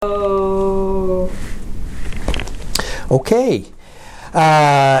Okay,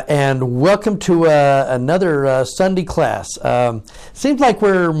 and welcome to another Sunday class. Seems like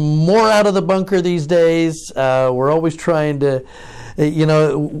we're more out of the bunker these days. We're always trying to,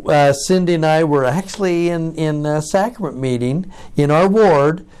 Cindy and I were actually in a sacrament meeting in our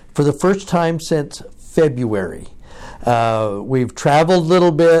ward for the first time since February. We've traveled a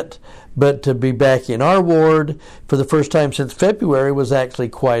little bit, but to be back in our ward for the first time since February was actually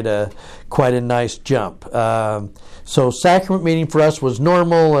quite a nice jump. So sacrament meeting for us was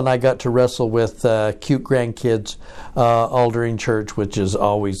normal, and I got to wrestle with cute grandkids all during church, which is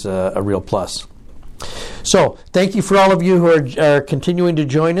always a real plus. So thank you for all of you who are continuing to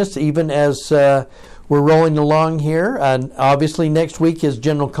join us, even as we're rolling along here. And obviously next week is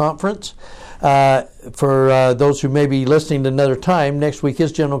General Conference. For those who may be listening another time, next week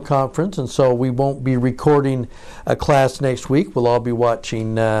is General Conference, and so we won't be recording a class next week. We'll all be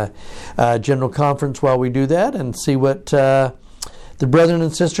watching General Conference while we do that and see what the brethren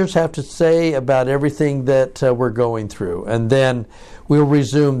and sisters have to say about everything that we're going through. And then we'll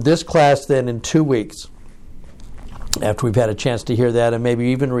resume this class then in 2 weeks after we've had a chance to hear that and maybe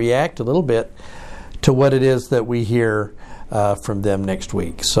even react a little bit to what it is that we hear from them next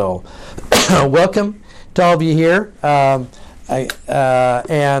week. So welcome to all of you here. And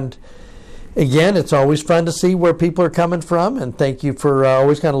again, it's always fun to see where people are coming from, and thank you for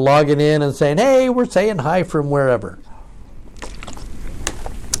always kind of logging in and saying, hey, we're saying hi from wherever.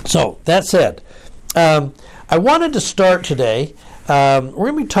 So that said, I wanted to start today. We're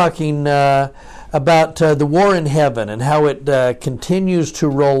going to be talking about the war in heaven and how it continues to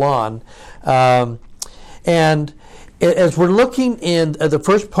roll on. And as we're looking in the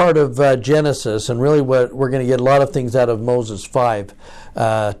first part of Genesis, and really what we're going to get a lot of things out of Moses 5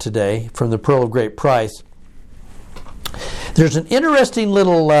 today from the Pearl of Great Price, there's an interesting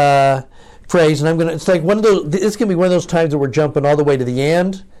little phrase, and it's like one of those. It's going to be one of those times that we're jumping all the way to the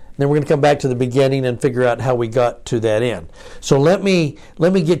end, and then we're going to come back to the beginning and figure out how we got to that end. So let me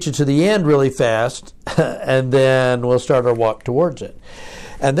get you to the end really fast, and then we'll start our walk towards it.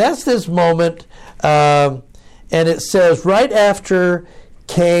 And that's this moment. And it says right after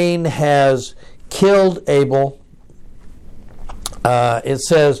Cain has killed Abel, it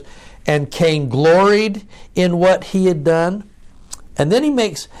says, and Cain gloried in what he had done. And then he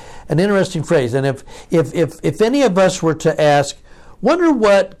makes an interesting phrase. And if any of us were to ask, wonder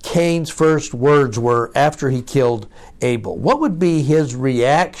what Cain's first words were after he killed Abel, what would be his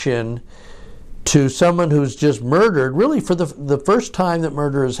reaction to someone who's just murdered, really for the first time that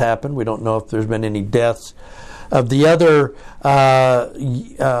murder has happened? We don't know if there's been any deaths of the other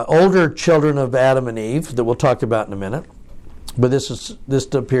older children of Adam and Eve that we'll talk about in a minute. But this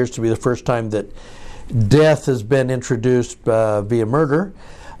appears to be the first time that death has been introduced via murder.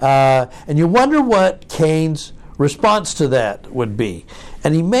 And you wonder what Cain's response to that would be.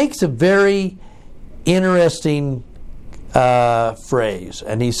 And he makes a very interesting phrase.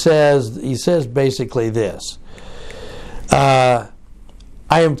 And he says basically this: I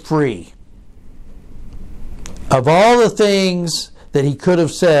am free. Of all the things that he could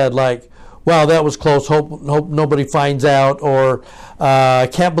have said, like, wow, that was close, hope nobody finds out, or I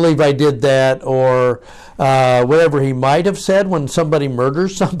can't believe I did that, or whatever he might have said when somebody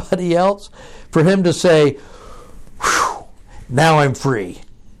murders somebody else, for him to say, whew, now I'm free.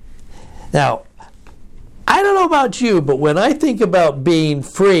 Now, I don't know about you, but when I think about being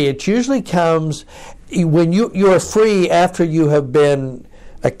free, it usually comes when you're free after you have been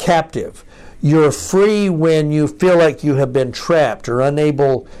a captive. You're free when you feel like you have been trapped or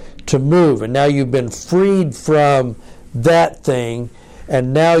unable to move, and now you've been freed from that thing,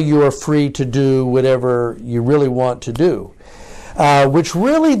 and now you are free to do whatever you really want to do. Which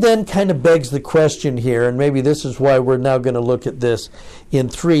really then kind of begs the question here, and maybe this is why we're now going to look at this in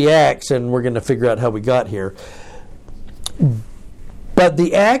 3 acts, and we're going to figure out how we got here. But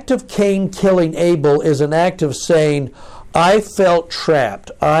the act of Cain killing Abel is an act of saying, I felt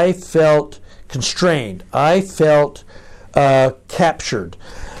trapped, I felt constrained, I felt captured.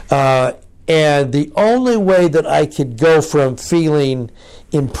 And the only way that I could go from feeling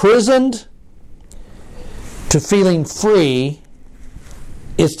imprisoned to feeling free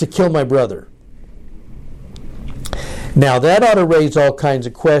is to kill my brother. Now that ought to raise all kinds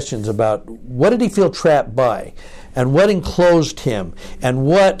of questions about what did he feel trapped by, and what enclosed him, and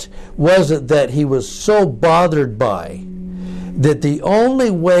what was it that he was so bothered by that the only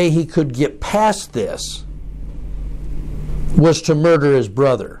way he could get past this was to murder his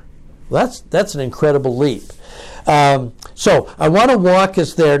brother. Well, that's an incredible leap. So I want to walk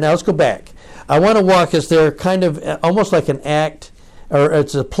us there. Now let's go back. I want to walk us there kind of almost like an act or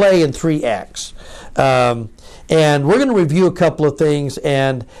it's a play in 3 acts. And we're going to review a couple of things.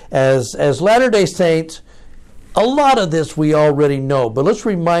 And as Latter-day Saints, a lot of this we already know, but let's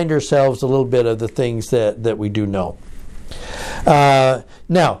remind ourselves a little bit of the things that we do know.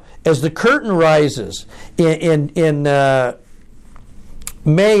 Now, as the curtain rises in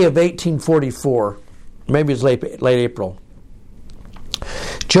May of 1844, maybe it's late April,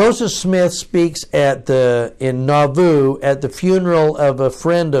 Joseph Smith speaks in Nauvoo at the funeral of a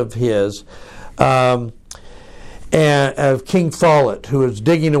friend of his, and of King Follett, who was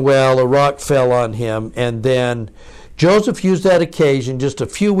digging a well. A rock fell on him, and then Joseph used that occasion just a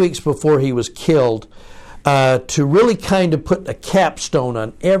few weeks before he was killed to really kind of put a capstone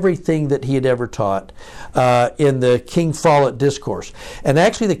on everything that he had ever taught in the King Follett Discourse. And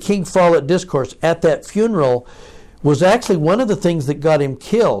actually the King Follett Discourse at that funeral was actually one of the things that got him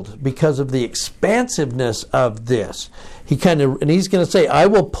killed because of the expansiveness of this. And he's going to say, I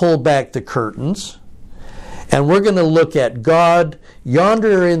will pull back the curtains, and we're going to look at God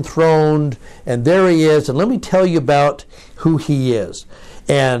yonder enthroned, and there he is, and let me tell you about who he is.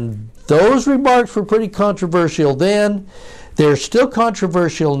 And those remarks were pretty controversial then. They're still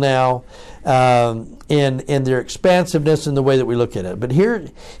controversial now in their expansiveness and the way that we look at it. But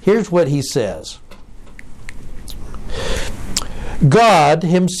here's what he says. God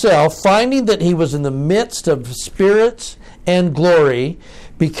himself, finding that he was in the midst of spirits and glory,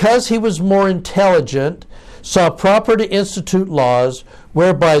 because he was more intelligent, saw proper to institute laws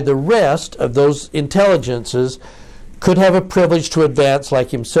whereby the rest of those intelligences could have a privilege to advance like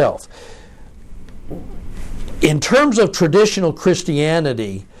himself. In terms of traditional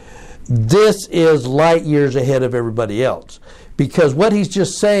Christianity, this is light years ahead of everybody else. Because what he's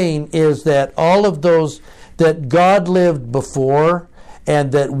just saying is that all of those that God lived before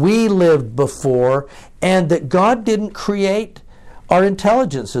and that we lived before, and that God didn't create our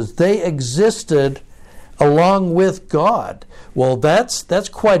intelligences. They existed along with God. Well, that's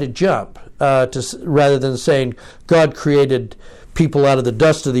quite a jump rather than saying God created people out of the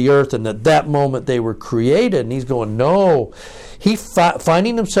dust of the earth and at that moment they were created. And he's going, no. He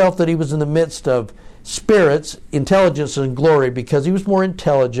finding himself that he was in the midst of spirits, intelligence, and glory because he was more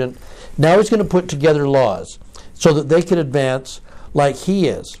intelligent. Now he's going to put together laws so that they could advance like he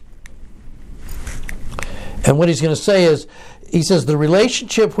is. And what he's going to say is, he says, the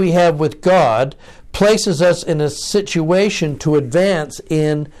relationship we have with God places us in a situation to advance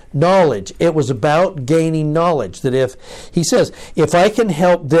in knowledge. It was about gaining knowledge. That he says, if I can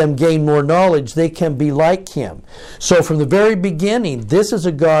help them gain more knowledge, they can be like him. So from the very beginning, this is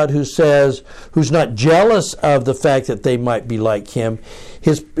a God who's not jealous of the fact that they might be like him.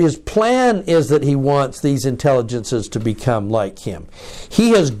 His plan is that he wants these intelligences to become like him. He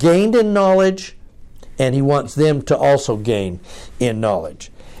has gained in knowledge, and he wants them to also gain in knowledge.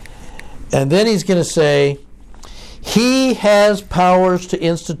 And then he's going to say, he has powers to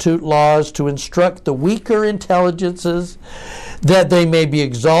institute laws to instruct the weaker intelligences that they may be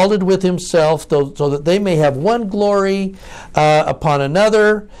exalted with himself, so that they may have one glory upon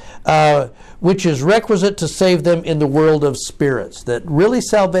another, which is requisite to save them in the world of spirits. That really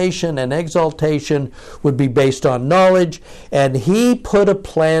salvation and exaltation would be based on knowledge, and he put a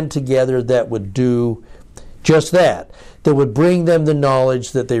plan together that would do just that would bring them the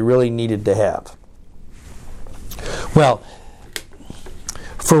knowledge that they really needed to have. Well,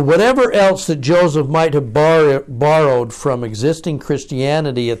 for whatever else that Joseph might have borrowed from existing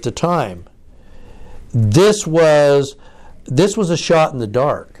Christianity at the time, this was a shot in the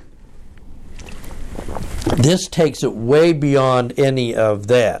dark. This takes it way beyond any of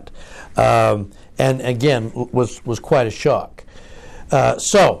that, and again was quite a shock.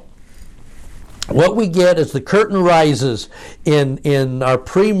 So what we get as the curtain rises in our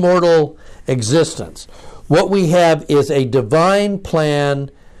pre-mortal existence, what we have is a divine plan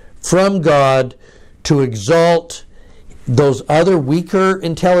from God to exalt those other weaker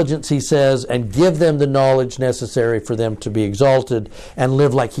intelligence, he says, and give them the knowledge necessary for them to be exalted and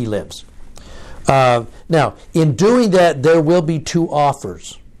live like he lives. Now, in doing that, there will be 2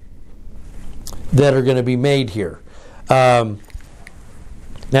 offers that are going to be made here. Now,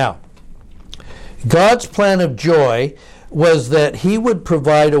 God's plan of joy was that he would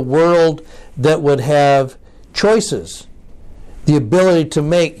provide a world that would have choices, the ability to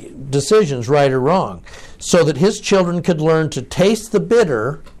make decisions, right or wrong, so that his children could learn to taste the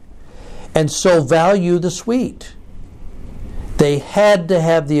bitter and so value the sweet. They had to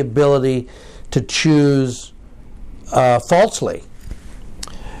have the ability to choose falsely.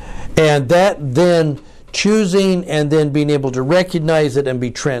 And that then choosing and then being able to recognize it and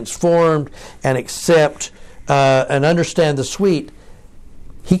be transformed and accept and understand the sweet,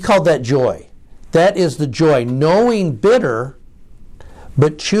 He called that joy. That is the joy, knowing bitter,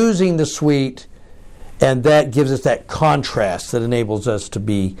 but choosing the sweet, and that gives us that contrast that enables us to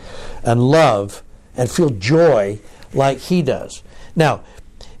be and love and feel joy like he does. Now,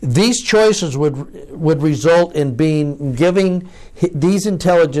 these choices would result in giving these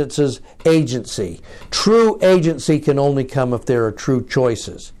intelligences agency. True agency can only come if there are true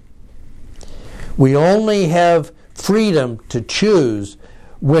choices. We only have freedom to choose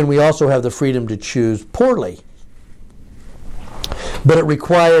when we also have the freedom to choose poorly. But it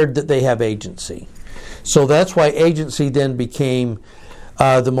required that they have agency. So that's why agency then became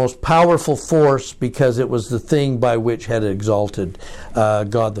the most powerful force, because it was the thing by which had exalted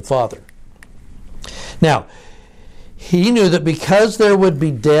God the Father. Now, he knew that because there would be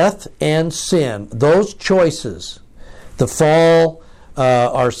death and sin, those choices, the fall,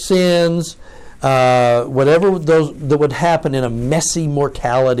 our sins, whatever those that would happen in a messy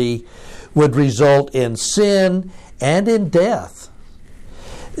mortality, would result in sin and in death.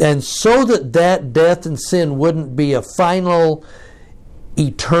 And so that death and sin wouldn't be a final,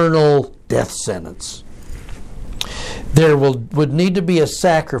 eternal death sentence, there would need to be a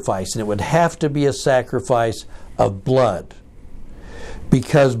sacrifice, and it would have to be a sacrifice of blood,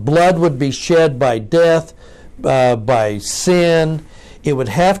 because blood would be shed by death, by sin. It would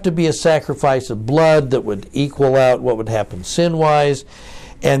have to be a sacrifice of blood that would equal out what would happen sin-wise,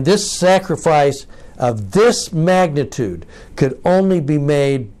 and this sacrifice of this magnitude could only be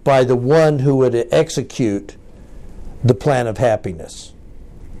made by the one who would execute the plan of happiness.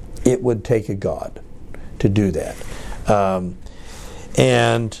 It would take a God to do that.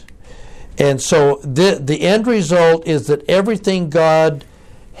 And so the end result is that everything God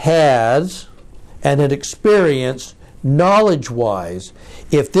has and had experienced knowledge-wise,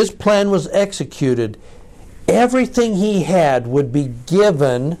 if this plan was executed, everything he had would be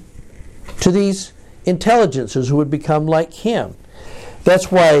given to these intelligences who would become like him.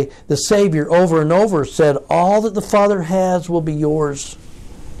 That's why the Savior over and over said, all that the Father has will be yours.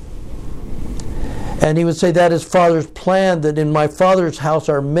 And he would say that is Father's plan, that in my Father's house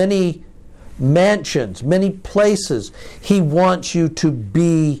are many mansions, many places. He wants you to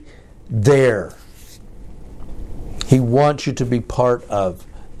be there. He wants you to be part of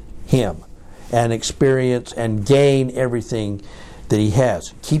him and experience and gain everything that he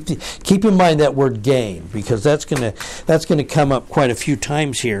has. Keep in mind that word gain, because that's going to come up quite a few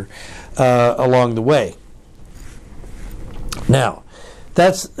times here along the way. Now,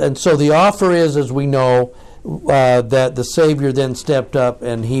 so the offer is, as we know, that the Savior then stepped up,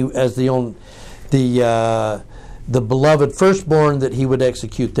 and he, as the beloved firstborn, that he would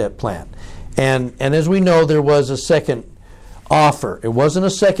execute that plan. And as we know, there was a second offer. It wasn't a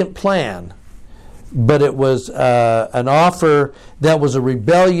second plan, but it was an offer that was a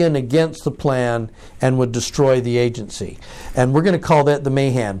rebellion against the plan and would destroy the agency. And we're going to call that the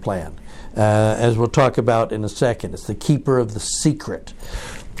Mahan plan, as we'll talk about in a second. It's the keeper of the secret.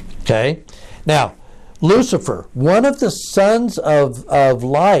 Okay? Now, Lucifer, one of the sons of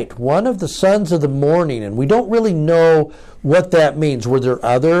light, one of the sons of the morning, and we don't really know what that means. Were there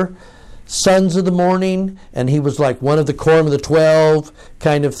other sons of the morning, and he was like one of the quorum of the 12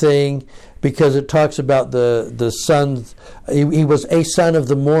 kind of thing, because it talks about the sons. He was a son of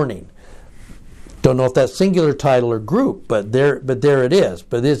the morning. Don't know if that's singular title or group, but there it is.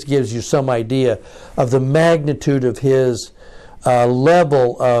 But this gives you some idea of the magnitude of his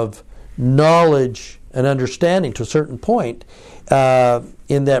level of knowledge and understanding to a certain point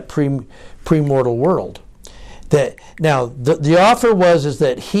in that premortal world. Now the offer is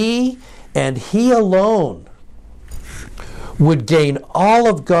that he and he alone would gain all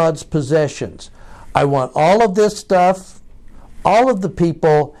of God's possessions. I want all of this stuff, all of the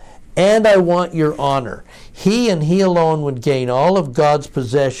people, and I want your honor. He and he alone would gain all of God's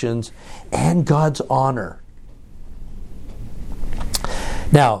possessions and God's honor.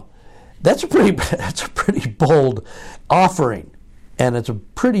 Now, that's a pretty bold offering, and it's a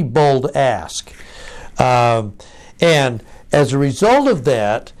pretty bold ask. And as a result of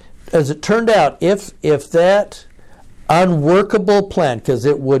that, as it turned out, if that unworkable plan, because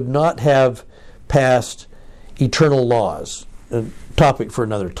it would not have passed eternal laws, a topic for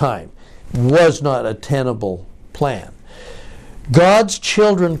another time, was not a tenable plan. God's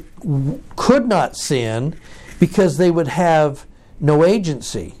children could not sin because they would have no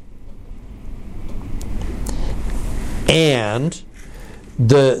agency. And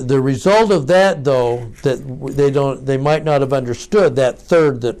the result of that, though, that they might not have understood that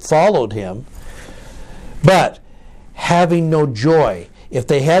third that followed him, but having no joy. If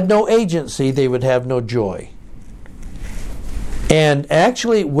they had no agency, they would have no joy. And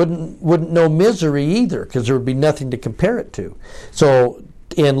actually wouldn't know misery either, because there would be nothing to compare it to. So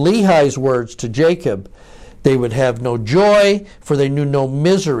in Lehi's words to Jacob, they would have no joy, for they knew no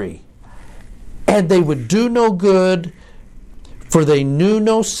misery. And they would do no good, for they knew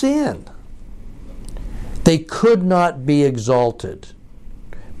no sin. They could not be exalted,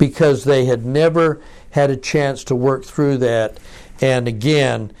 because they had never had a chance to work through that, and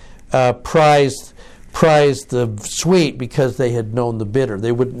again, prized the sweet because they had known the bitter.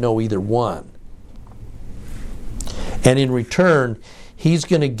 They wouldn't know either one. And in return, he's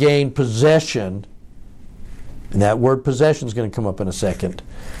going to gain possession, and that word possession is going to come up in a second,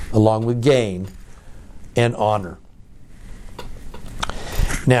 along with gain and honor.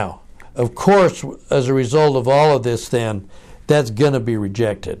 Now, of course, as a result of all of this, then, that's going to be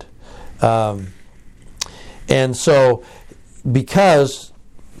rejected. And so, because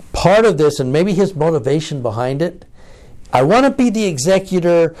part of this, and maybe his motivation behind it, I want to be the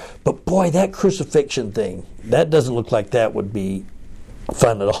executor, but boy, that crucifixion thing, that doesn't look like that would be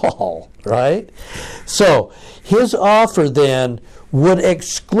fun at all, right? So, his offer then would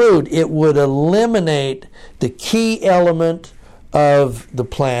exclude, it would eliminate the key element of the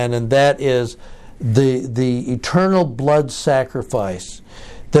plan, and that is the eternal blood sacrifice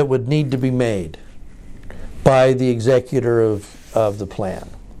that would need to be made by the executor of the plan.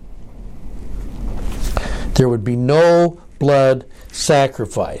 There would be no blood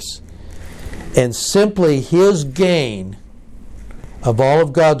sacrifice. And simply his gain of all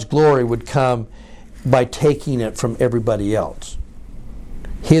of God's glory would come by taking it from everybody else.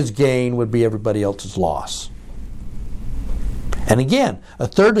 His gain would be everybody else's loss. And again, a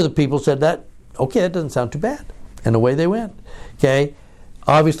third of the people said that, okay, that doesn't sound too bad. And away they went. Okay?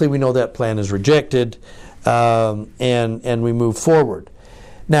 Obviously, we know that plan is rejected, and we move forward.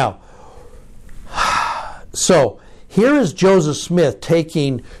 Now, so here is Joseph Smith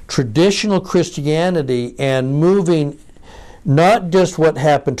taking traditional Christianity and moving not just what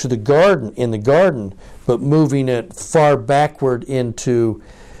happened to the garden, but moving it far backward into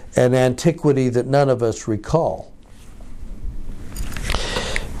an antiquity that none of us recall.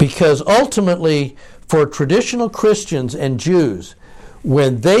 Because ultimately, for traditional Christians and Jews,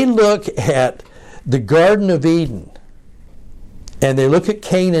 when they look at the Garden of Eden and they look at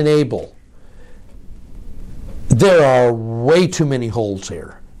Cain and Abel, there are way too many holes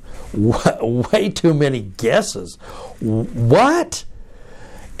here. Way too many guesses. What?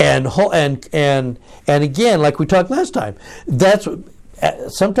 And again, like we talked last time, that's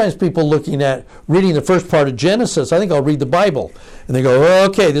sometimes people looking at reading the first part of Genesis. I think I'll read the Bible, and they go, oh,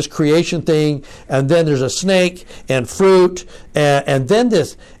 okay, this creation thing, and then there's a snake and fruit, and then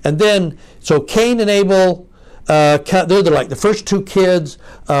this, and then so Cain and Abel, they're like the first two kids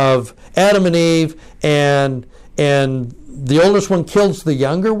of Adam and Eve, and the oldest one kills the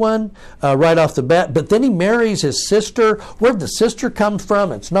younger one right off the bat, but then he marries his sister. Where did the sister come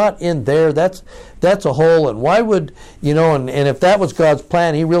from? It's not in there. That's a hole. And why would, and if that was God's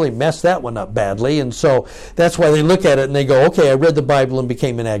plan, he really messed that one up badly. And so that's why they look at it and they go, okay, I read the Bible and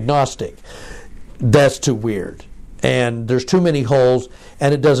became an agnostic. That's too weird. And there's too many holes,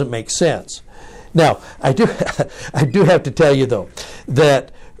 and it doesn't make sense. Now, I do have to tell you, though,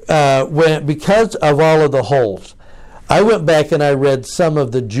 that because of all of the holes, I went back and I read some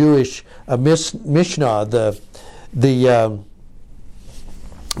of the Jewish Mishnah, the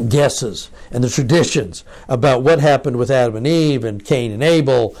guesses and the traditions about what happened with Adam and Eve and Cain and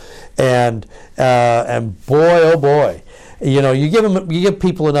Abel, and boy, oh boy, you give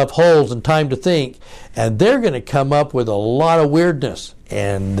people enough holes and time to think, and they're going to come up with a lot of weirdness,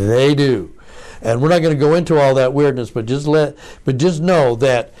 and they do. And we're not going to go into all that weirdness, but just know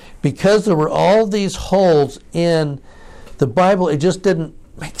that because there were all these holes in the Bible, it just didn't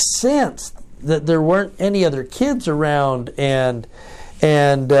make sense that there weren't any other kids around, and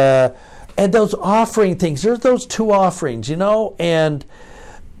those offering things. There's those two offerings, and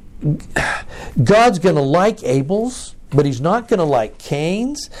God's going to like Abel's, but he's not going to like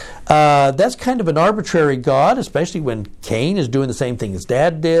Cain's. That's kind of an arbitrary God, especially when Cain is doing the same thing his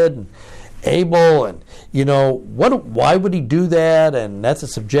dad did, and Abel, and why would he do that? And that's a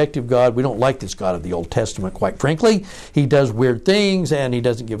subjective God. We don't like this God of the Old Testament, quite frankly. He does weird things, and he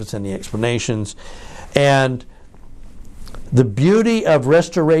doesn't give us any explanations. And the beauty of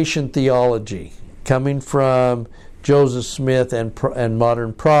restoration theology, coming from Joseph Smith and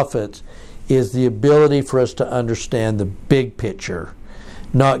modern prophets, is the ability for us to understand the big picture,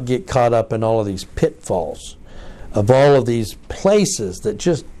 not get caught up in all of these pitfalls of all of these places that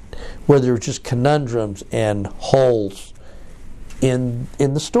just where there are just conundrums and holes in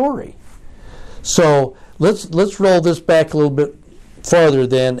the story. So let's roll this back a little bit farther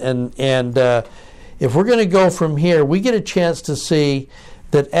then, and if we're going to go from here, we get a chance to see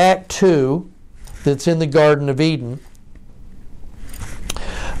that Act 2, that's in the Garden of Eden,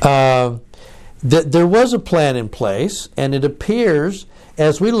 that there was a plan in place, and it appears,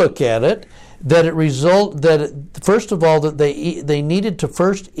 as we look at it, that first of all, that they needed to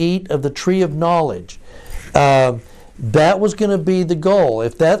first eat of the tree of knowledge. That was going to be the goal.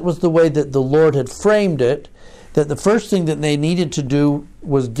 If that was the way that the Lord had framed it, that the first thing that they needed to do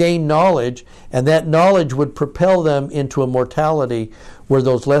was gain knowledge, and that knowledge would propel them into a mortality where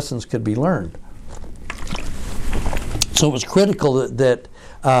those lessons could be learned. So it was critical that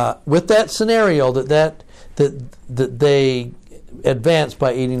with that scenario that they advanced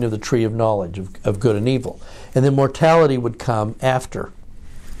by eating of the tree of knowledge of good and evil, and then mortality would come after.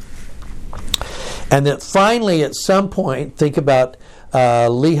 And that finally, at some point, think about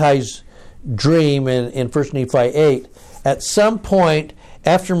Lehi's dream in 1 Nephi 8, at some point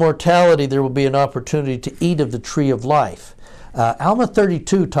after mortality there will be an opportunity to eat of the tree of life. Alma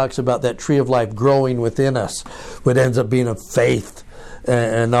 32 talks about that tree of life growing within us, what ends up being of faith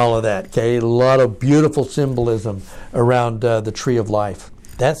and all of that. Okay, a lot of beautiful symbolism around the tree of life.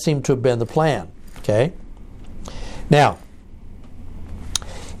 That seemed to have been the plan. Okay, now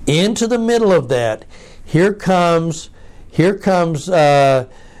into the middle of that, here comes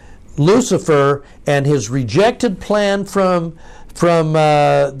Lucifer and his rejected plan from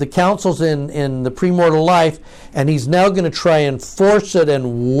the councils in the premortal life, and he's now going to try and force it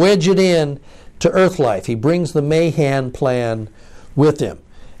and wedge it in to earth life. He brings the Mahan plan with him.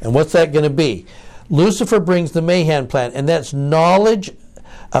 And what's that going to be? Lucifer brings the Mahan plan, and that's knowledge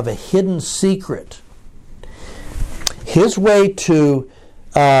of a hidden secret. His way to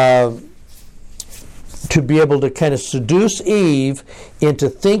be able to kind of seduce Eve into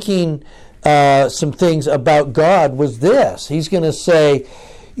thinking some things about God was this. He's going to say,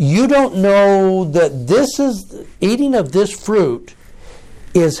 you don't know that eating of this fruit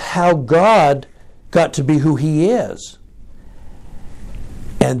is how God got to be who he is.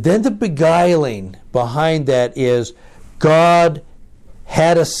 And then the beguiling behind that is God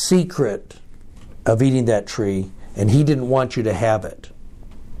had a secret of eating that tree, and he didn't want you to have it.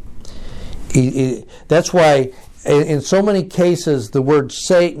 That's why in so many cases the word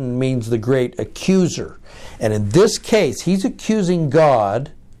Satan means the great accuser. And in this case, he's accusing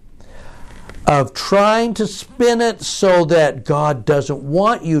God of trying to spin it so that God doesn't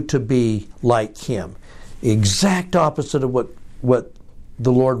want you to be like him. The exact opposite of what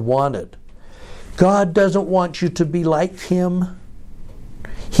the Lord wanted. God doesn't want you to be like him.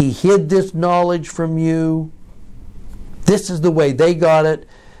 He hid this knowledge from you. This is the way they got it.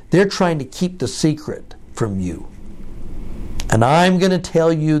 They're trying to keep the secret from you. And I'm going to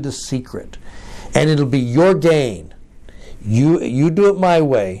tell you the secret. And it'll be your gain. You do it my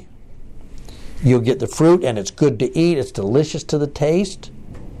way. You'll get the fruit, and it's good to eat. It's delicious to the taste.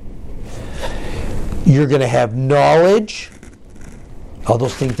 You're going to have knowledge. All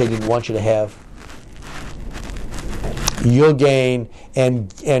those things they didn't want you to have. You'll gain,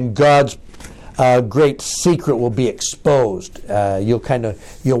 and God's great secret will be exposed.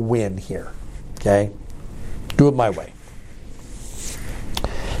 You'll win here. Okay? Do it my way.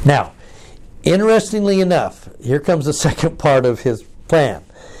 Now, interestingly enough, here comes the second part of his plan,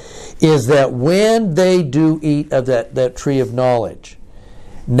 is that when they do eat of that tree of knowledge,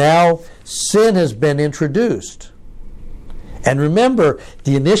 now sin has been introduced. And remember,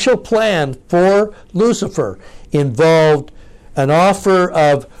 the initial plan for Lucifer involved an offer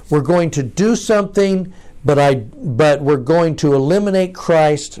of, we're going to do something, but we're going to eliminate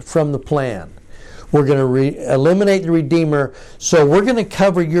Christ from the plan. We're going to eliminate the Redeemer, so we're going to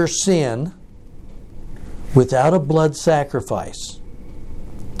cover your sin without a blood sacrifice.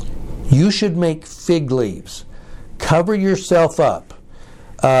 You should make fig leaves. Cover yourself up.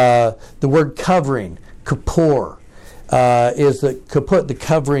 The word covering, kapor, is the kaput, the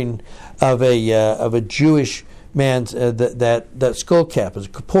covering of a Jewish man's that skull cap is a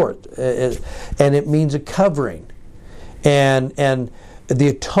kaport, and it means a covering, and the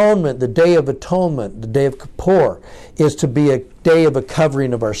atonement, the Day of Atonement, the Day of Kippur, is to be a day of a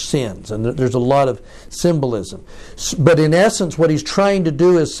covering of our sins. And there's a lot of symbolism. But in essence, what he's trying to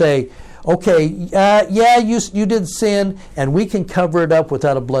do is say, okay, you did sin, and we can cover it up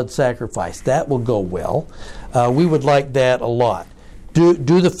without a blood sacrifice. That will go well. We would like that a lot. Do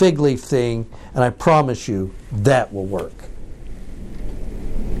the fig leaf thing, and I promise you that will work.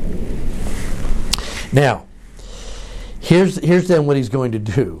 Now, here's then what he's going to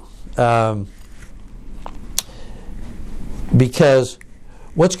do. Because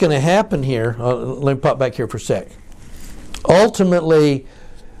what's going to happen here, let me pop back here for a sec. ultimately,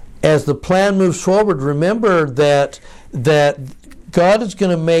 as the plan moves forward, remember that God is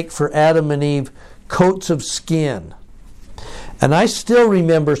going to make for Adam and Eve coats of skin. And I still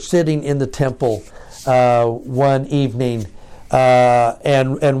remember sitting in the temple one evening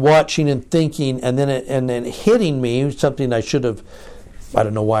and watching and thinking, and then hitting me, something I should have, I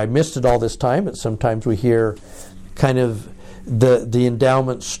don't know why I missed it all this time, but sometimes we hear kind of the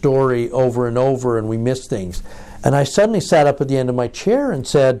endowment story over and over and we miss things. And I suddenly sat up at the end of my chair and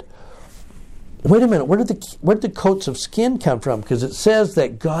said, wait a minute, where did the coats of skin come from? Because it says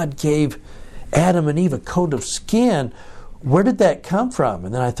that God gave Adam and Eve a coat of skin. Where did that come from?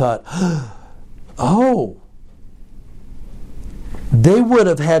 And then I thought, oh, they would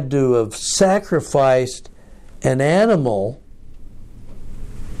have had to have sacrificed an animal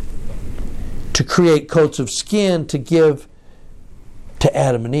to create coats of skin to give to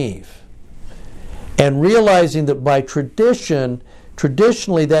Adam and Eve. And realizing that by traditionally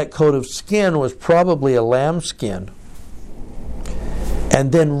that coat of skin was probably a lamb skin.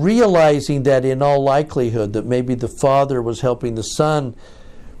 And then realizing that in all likelihood that maybe the Father was helping the Son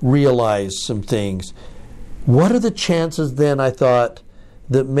realize some things. What are the chances then, I thought,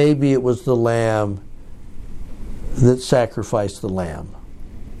 that maybe it was the lamb that sacrificed a lamb,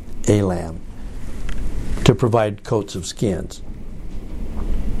 to provide coats of skins?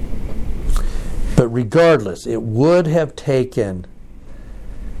 But regardless, it would have taken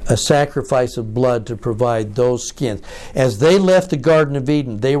a sacrifice of blood to provide those skins. As they left the Garden of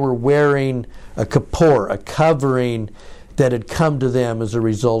Eden, they were wearing a kippur, a covering that had come to them as a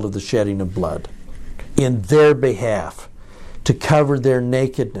result of the shedding of blood in their behalf, to cover their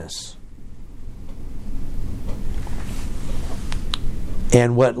nakedness.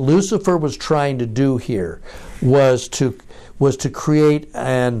 And what Lucifer was trying to do here was to create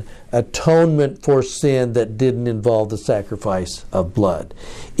an atonement for sin that didn't involve the sacrifice of blood.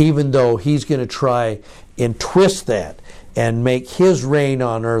 Even though he's going to try and twist that and make his reign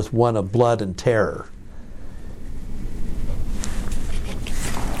on earth one of blood and terror.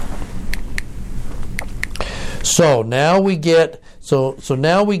 So now we get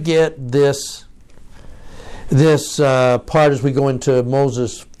this part as we go into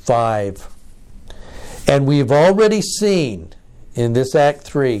Moses 5. And we've already seen in this Act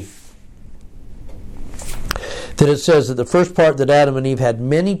 3 that it says that the first part, that Adam and Eve had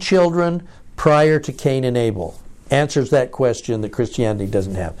many children prior to Cain and Abel, answers that question that Christianity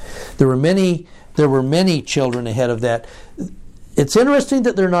doesn't have. There were many children ahead of that. It's interesting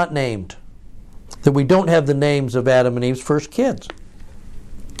that they're not named, that we don't have the names of Adam and Eve's first kids.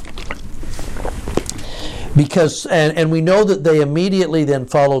 Because and we know that they immediately then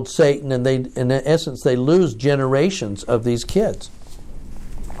followed Satan, and they, in essence, they lose generations of these kids.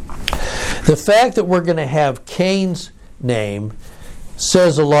 The fact that we're going to have Cain's name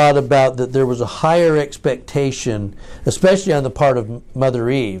says a lot about that there was a higher expectation, especially on the part of Mother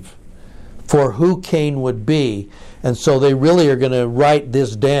Eve, for who Cain would be, and so they really are going to write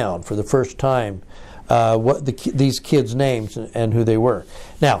this down for the first time, these kids' names and who they were.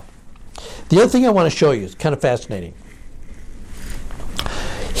 Now, the other thing I want to show you is kind of fascinating.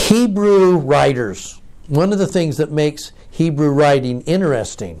 Hebrew writers, one of the things that makes Hebrew writing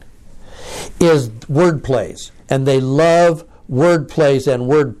interesting is word plays. And they love word plays and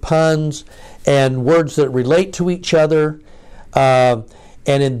word puns and words that relate to each other. And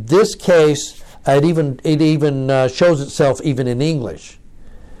in this case, it even shows itself even in English.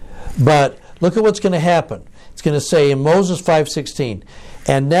 But look at what's going to happen. It's going to say in Moses 5:16,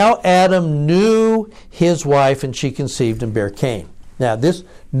 and now Adam knew his wife, and she conceived and bare Cain. Now this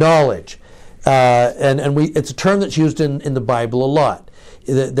knowledge, it's a term that's used in the Bible a lot.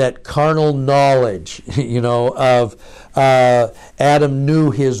 That carnal knowledge, of Adam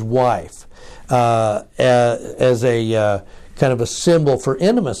knew his wife as a kind of a symbol for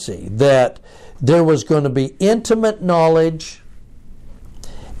intimacy. That there was going to be intimate knowledge,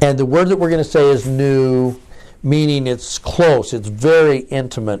 and the word that we're going to say is knew, meaning it's close, it's very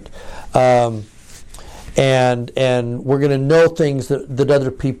intimate, and we're going to know things that other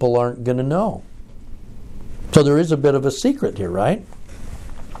people aren't going to know. So there is a bit of a secret here, right?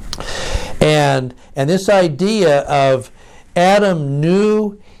 And this idea of Adam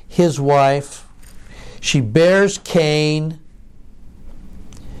knew his wife, she bears Cain,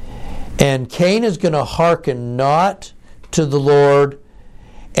 and Cain is going to hearken not to the Lord,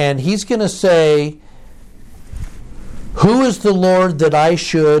 and he's going to say, who is the Lord that I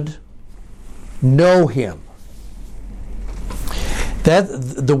should know him? That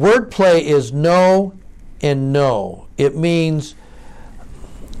the word play is know and know. It means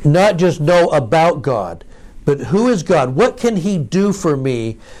not just know about God, But who is God? What can He do for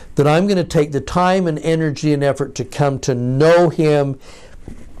me that I'm going to take the time and energy and effort to come to know Him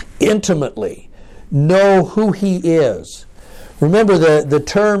intimately, know who He is? Remember the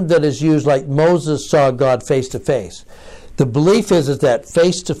term that is used, like Moses saw God face to face. The belief is that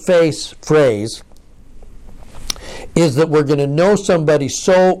face to face phrase is that we're going to know somebody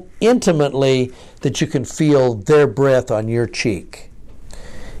so intimately that you can feel their breath on your cheek.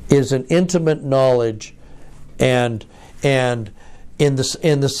 It is an intimate knowledge, and in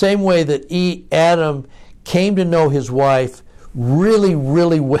the same way that Adam came to know his wife really,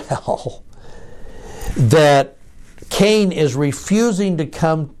 really well, that Cain is refusing to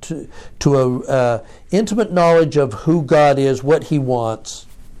come to a intimate knowledge of who God is, what He wants.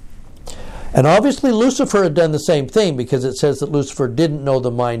 And obviously Lucifer had done the same thing, because it says that Lucifer didn't know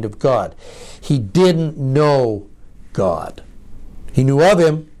the mind of God. He didn't know God. He knew of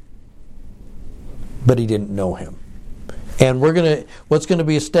Him, but he didn't know Him. And what's going to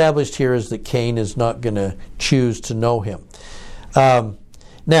be established here is that Cain is not going to choose to know Him.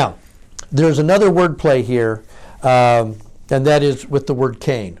 Now, there's another wordplay here, and that is with the word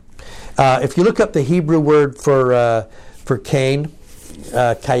Cain. If you look up the Hebrew word for Cain,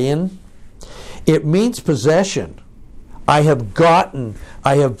 Cain, it means possession. I have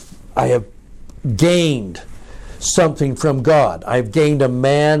gained something from God. I've gained a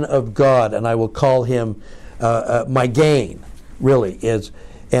man of God, and I will call him my gain. Really is,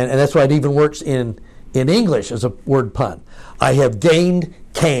 and that's why it even works in English as a word pun. I have gained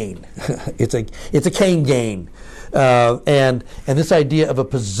Cain. It's a Cain gain, and this idea of a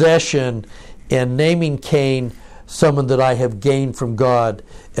possession and naming Cain someone that I have gained from God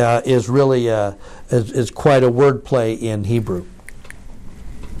is really is quite a wordplay in Hebrew.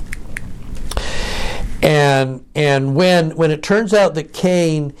 And when it turns out that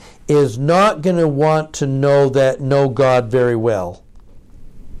Cain is not going to want to know God very well,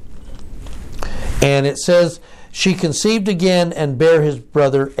 and it says she conceived again and bare his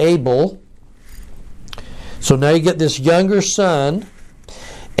brother Abel. So now you get this younger son,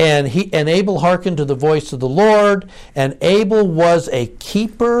 and Abel hearkened to the voice of the Lord, and Abel was a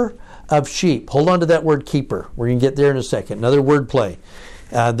keeper of sheep. Hold on to that word keeper. We're going to get there in a second. Another word play.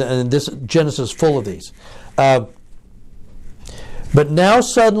 And this Genesis is full of these. But now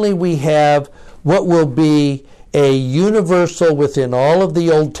suddenly we have what will be a universal within all of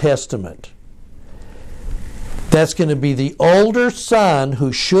the Old Testament. That's going to be the older son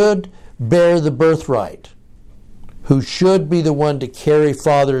who should bear the birthright, who should be the one to carry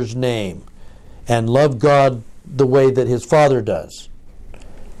father's name and love God the way that his father does,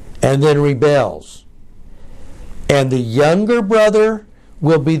 and then rebels. And the younger brother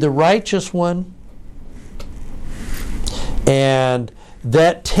will be the righteous one. And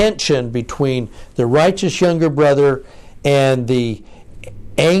that tension between the righteous younger brother and the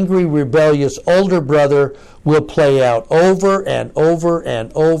angry, rebellious older brother will play out over and over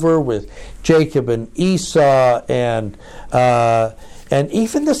and over with Jacob and Esau, and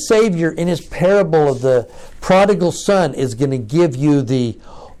even the Savior in his parable of the prodigal son is going to give you the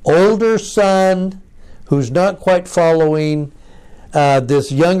older son who's not quite following,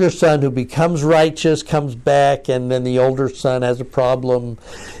 this younger son who becomes righteous, comes back, and then the older son has a problem.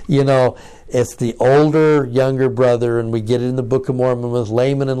 It's the older, younger brother, and we get it in the Book of Mormon with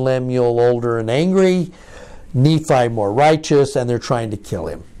Laman and Lemuel, older and angry, Nephi more righteous, and they're trying to kill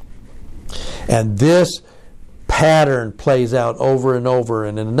him. And this pattern plays out over and over,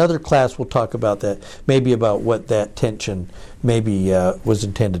 and in another class we'll talk about that, maybe about what that tension maybe was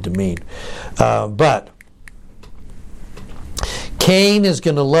intended to mean. But Cain is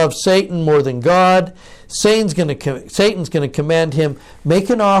going to love Satan more than God. Satan's going to command him, make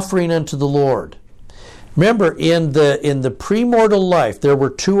an offering unto the Lord. Remember, in the premortal life, there were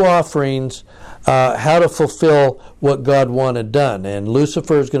two offerings, how to fulfill what God wanted done. And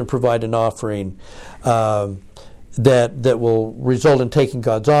Lucifer is going to provide an offering that will result in taking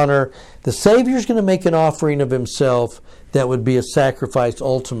God's honor. The Savior is going to make an offering of himself that would be a sacrifice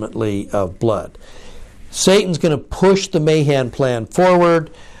ultimately of blood. Satan's going to push the Mahan plan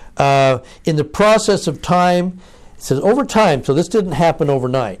forward. In the process of time, it says over time, so this didn't happen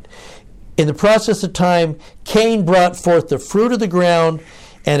overnight. In the process of time, Cain brought forth the fruit of the ground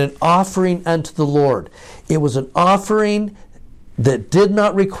and an offering unto the Lord. It was an offering that did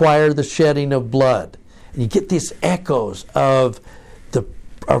not require the shedding of blood. And you get these echoes of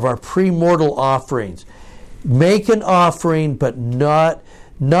our premortal offerings. Make an offering, but not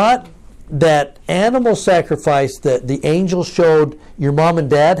that animal sacrifice that the angel showed your mom and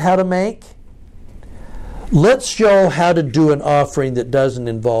dad how to make. Let's show how to do an offering that doesn't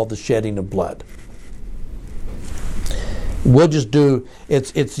involve the shedding of blood. We'll just do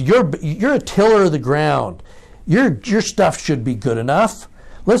it's you're a tiller of the ground. Your stuff should be good enough.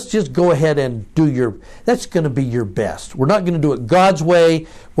 Let's just go ahead and do that's going to be your best. We're not going to do it God's way.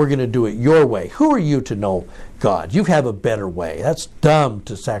 We're going to do it your way. Who are you to know God? You have a better way. That's dumb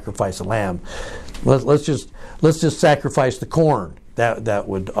to sacrifice a lamb. Let's just sacrifice the corn. That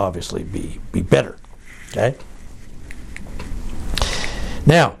would obviously be better. Okay?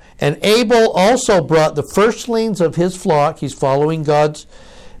 Now, and Abel also brought the firstlings of his flock. He's following God's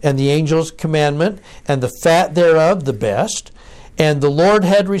and the angel's commandment, and the fat thereof the best. And the Lord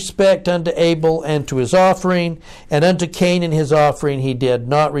had respect unto Abel and to his offering, and unto Cain and his offering he did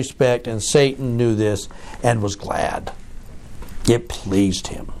not respect, and Satan knew this and was glad. It pleased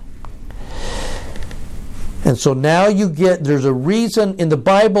him. And so now there's a reason. In the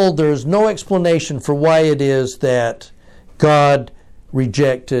Bible, there's no explanation for why it is that God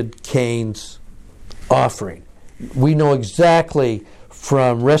rejected Cain's offering. We know exactly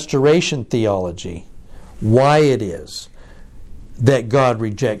from restoration theology why it is that God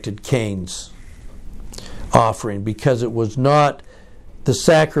rejected Cain's offering, because it was not the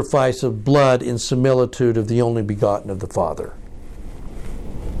sacrifice of blood in similitude of the only begotten of the Father.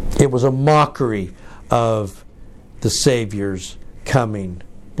 It was a mockery of the Savior's coming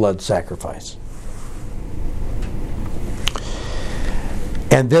blood sacrifice.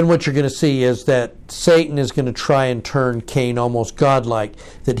 And then what you're going to see is that Satan is going to try and turn Cain almost godlike,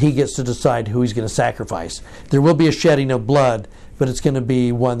 that he gets to decide who he's going to sacrifice. There will be a shedding of blood, but it's going to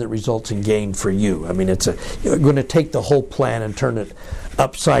be one that results in gain for you. I mean, you're going to take the whole plan and turn it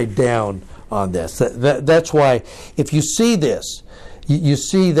upside down on this. That's why, if you see this, you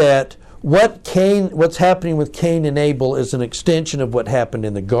see that what's happening with Cain and Abel is an extension of what happened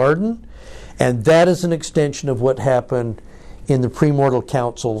in the garden, and that is an extension of what happened in the premortal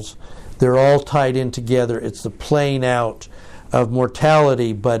councils. They're all tied in together. It's the playing out of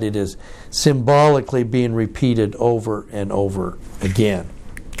mortality, but it is symbolically being repeated over and over again.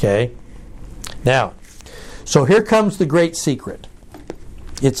 Okay? Now, so here comes the great secret.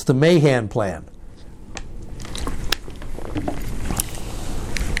 It's the Mahan plan.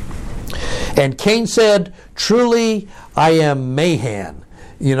 And Cain said, "Truly, I am Mahan."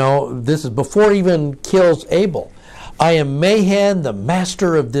 This is before he even kills Abel. "I am Mahan, the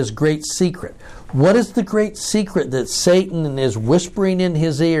master of this great secret." What is the great secret that Satan is whispering in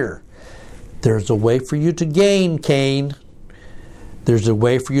his ear? There's a way for you to gain, Cain. There's a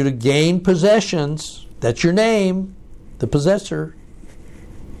way for you to gain possessions. That's your name, the possessor.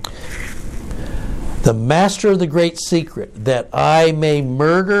 The master of the great secret, that I may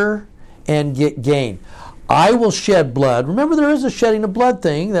murder and get gain. I will shed blood. Remember, there is a shedding of blood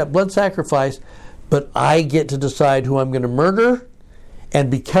thing, that blood sacrifice. But I get to decide who I'm going to murder,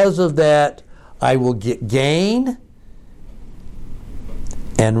 and because of that, I will get gain.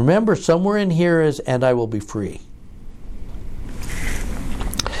 And remember, somewhere in here is, and I will be free.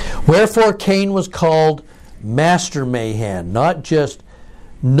 Wherefore Cain was called Master Mahan, not just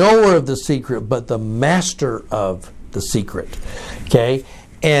knower of the secret, but the master of the secret. Okay?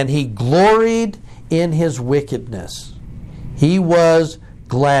 And he gloried in his wickedness. He was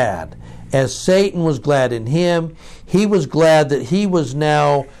glad. As Satan was glad in him, he was glad that he was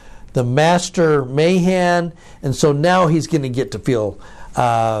now the master Mahan, and so now he's going to get to feel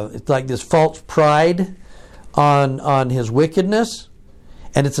it's like this false pride on his wickedness,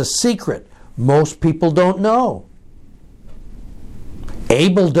 and it's a secret. Most people don't know.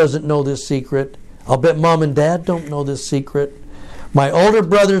 Abel doesn't know this secret. I'll bet mom and dad don't know this secret. My older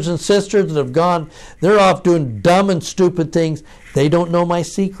brothers and sisters that have gone, they're off doing dumb and stupid things. They don't know my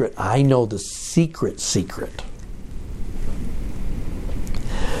secret. I know the secret.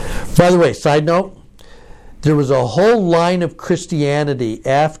 By the way, side note, there was a whole line of Christianity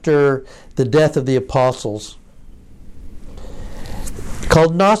after the death of the apostles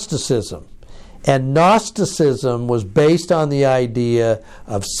called Gnosticism. And Gnosticism was based on the idea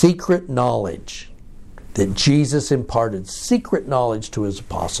of secret knowledge, that Jesus imparted secret knowledge to his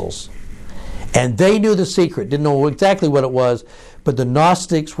apostles. And they knew the secret, didn't know exactly what it was, but the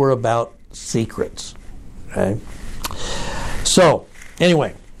Gnostics were about secrets. Okay? So,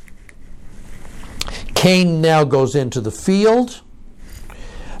 anyway, Cain now goes into the field.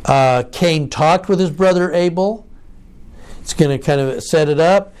 Cain talked with his brother Abel. It's going to kind of set it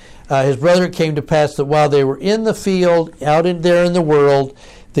up. His brother, it came to pass that while they were in the field, out there in the world,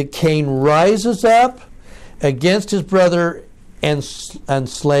 that Cain rises up against his brother and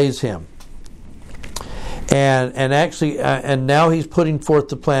slays him. And now he's putting forth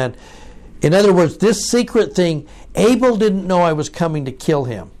the plan. In other words, this secret thing, Abel didn't know I was coming to kill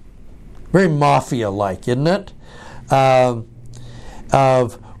him. Very mafia-like, isn't it? of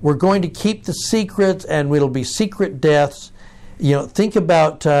we're going to keep the secrets, and it'll be secret deaths. Think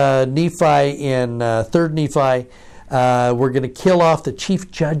about Nephi in 3rd Nephi. We're going to kill off the chief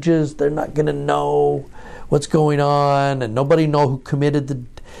judges. They're not going to know what's going on, and nobody know who committed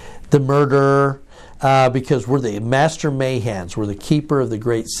the murder, because we're the master mayhans. We're the keeper of the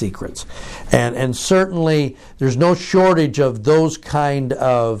great secrets. And certainly there's no shortage of those kind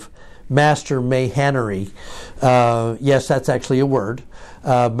of master mayhanery. Yes, that's actually a word.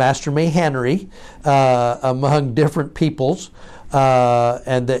 Master mayhanery among different peoples,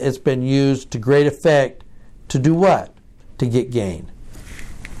 and that it's been used to great effect to do what? To get gain.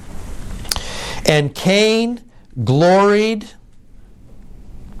 And Cain gloried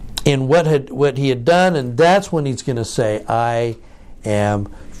in what he had done, and that's when he's going to say, I am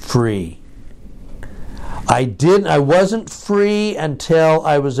free. I wasn't free until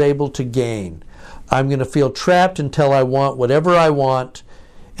I was able to gain. I'm going to feel trapped until I want whatever I want,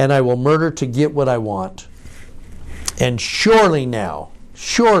 and I will murder to get what I want. And surely, the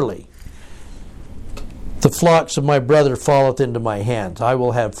flocks of my brother falleth into my hands. I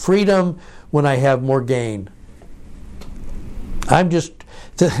will have freedom when I have more gain. I'm just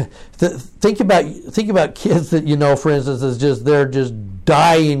think about kids that for instance, they're just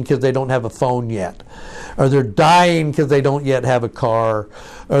dying because they don't have a phone yet, or they're dying because they don't yet have a car,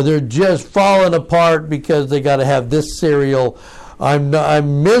 or they're just falling apart because they got to have this cereal. I'm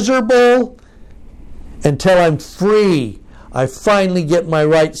miserable until I'm free. I finally get my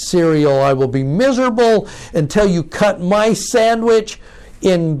right cereal. I will be miserable until you cut my sandwich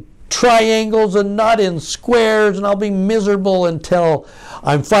in triangles and not in squares, and I'll be miserable until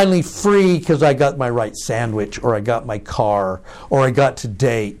I'm finally free because I got my right sandwich, or I got my car, or I got to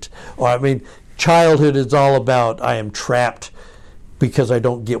date. Childhood is all about I am trapped because I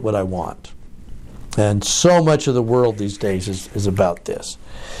don't get what I want. And so much of the world these days is about this.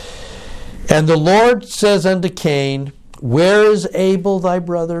 And the Lord says unto Cain, where is Abel thy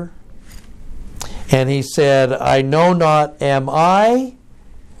brother? And he said, I know not, am I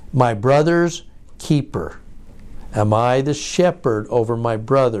my brother's keeper? Am I the shepherd over my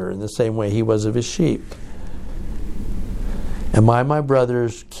brother in the same way he was of his sheep? Am I my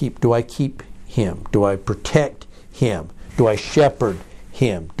brother's keep? Do I keep him? Do I protect him? Do I shepherd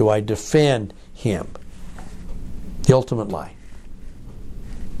him? Do I defend him? The ultimate lie.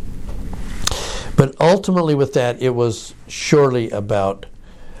 But ultimately with that, it was surely about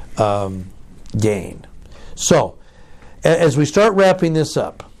gain. So, as we start wrapping this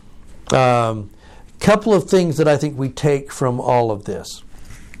up, couple of things that I think we take from all of this.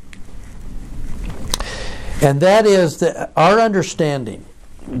 And that is that our understanding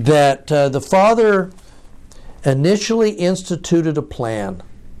that the Father initially instituted a plan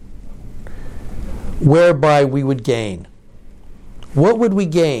whereby we would gain. What would we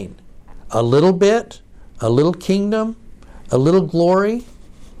gain? A little bit? A little kingdom? A little glory?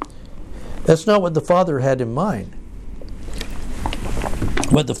 That's not what the Father had in mind.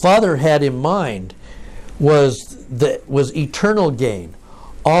 What the Father had in mind was eternal gain.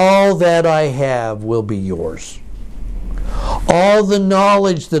 All that I have will be yours. All the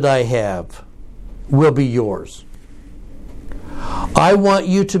knowledge that I have will be yours. I want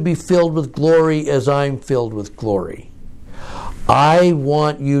you to be filled with glory as I'm filled with glory. I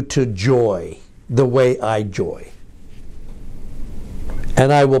want you to joy the way I joy.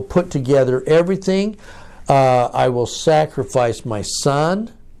 And I will put together everything. I will sacrifice my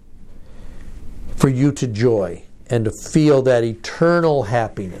Son for you to joy and to feel that eternal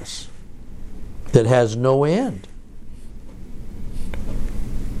happiness that has no end.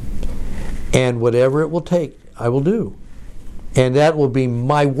 And whatever it will take, I will do. And that will be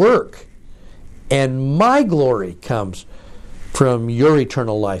my work. And my glory comes from your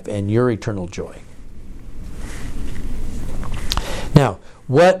eternal life and your eternal joy. Now,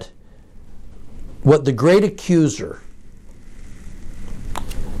 what the great accuser,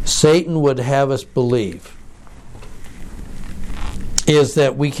 Satan, would have us believe is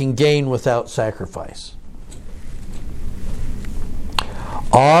that we can gain without sacrifice.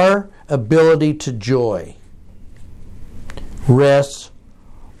 Our ability to joy rests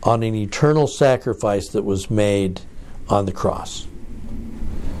on an eternal sacrifice that was made on the cross.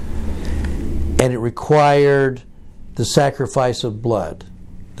 And it required the sacrifice of blood,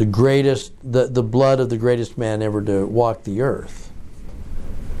 the blood of the greatest man ever to walk the earth.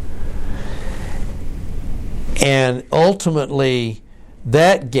 And ultimately,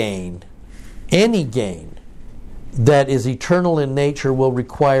 that gain, any gain that is eternal in nature, will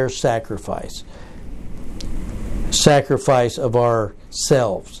require sacrifice. Sacrifice of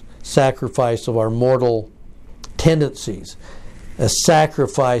ourselves, sacrifice of our mortal tendencies, a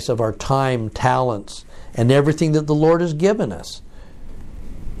sacrifice of our time, talents, and everything that the Lord has given us.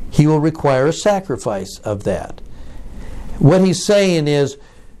 He will require a sacrifice of that. What he's saying is,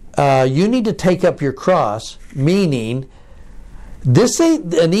 you need to take up your cross, meaning this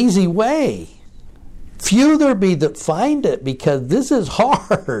ain't an easy way. Few there be that find it, because this is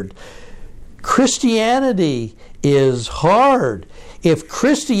hard. Christianity is hard. If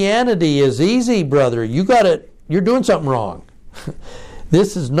Christianity is easy, brother, you're doing something wrong.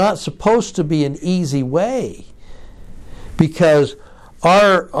 This is not supposed to be an easy way, because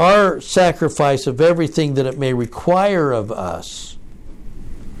our sacrifice of everything that it may require of us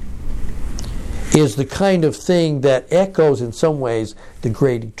is the kind of thing that echoes in some ways the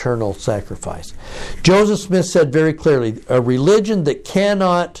great eternal sacrifice. Joseph Smith said very clearly, a religion that does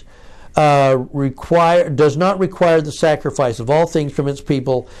not require the sacrifice of all things from its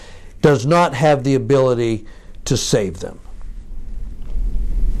people does not have the ability to save them.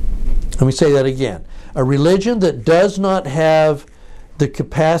 Let me say that again. A religion that does not have the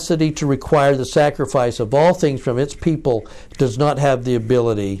capacity to require the sacrifice of all things from its people does not have the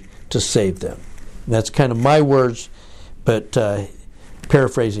ability to save them. And that's kind of my words, but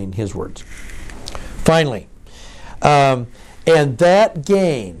paraphrasing his words. Finally, and that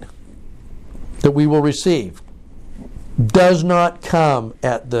gain that we will receive does not come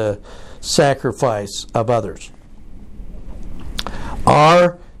at the sacrifice of others.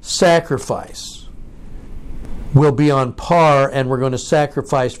 Our sacrifice will be on par, and we're going to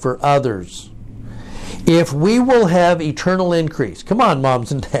sacrifice for others. If we will have eternal increase, come on,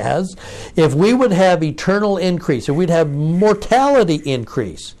 moms and dads, if we would have eternal increase, if we'd have mortality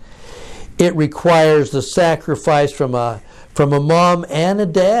increase, it requires the sacrifice from a mom and a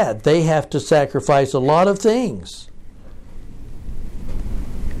dad. They have to sacrifice a lot of things.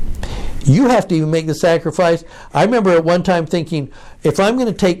 You have to even make the sacrifice. I remember at one time thinking, if I'm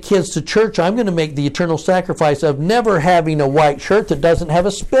going to take kids to church, I'm going to make the eternal sacrifice of never having a white shirt that doesn't have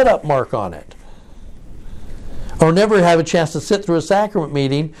a spit-up mark on it. Or never have a chance to sit through a sacrament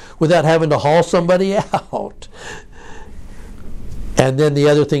meeting without having to haul somebody out. And then the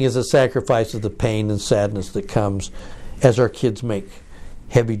other thing is the sacrifice of the pain and sadness that comes as our kids make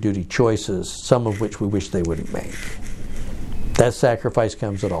heavy-duty choices, some of which we wish they wouldn't make. That sacrifice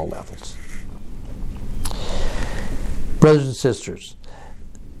comes at all levels. Brothers and sisters,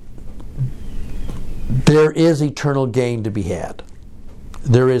 there is eternal gain to be had.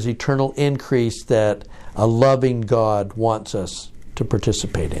 There is eternal increase that a loving God wants us to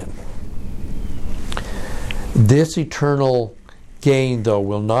participate in. This eternal gain, though,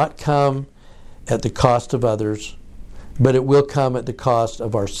 will not come at the cost of others, but it will come at the cost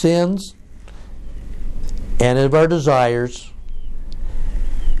of our sins and of our desires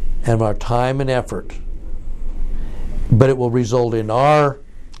and of our time and effort. But it will result in our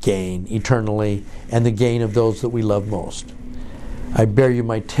gain eternally and the gain of those that we love most. I bear you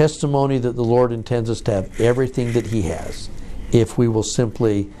my testimony that the Lord intends us to have everything that He has, if we will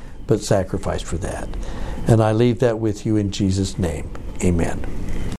simply but sacrifice for that. And I leave that with you in Jesus' name. Amen.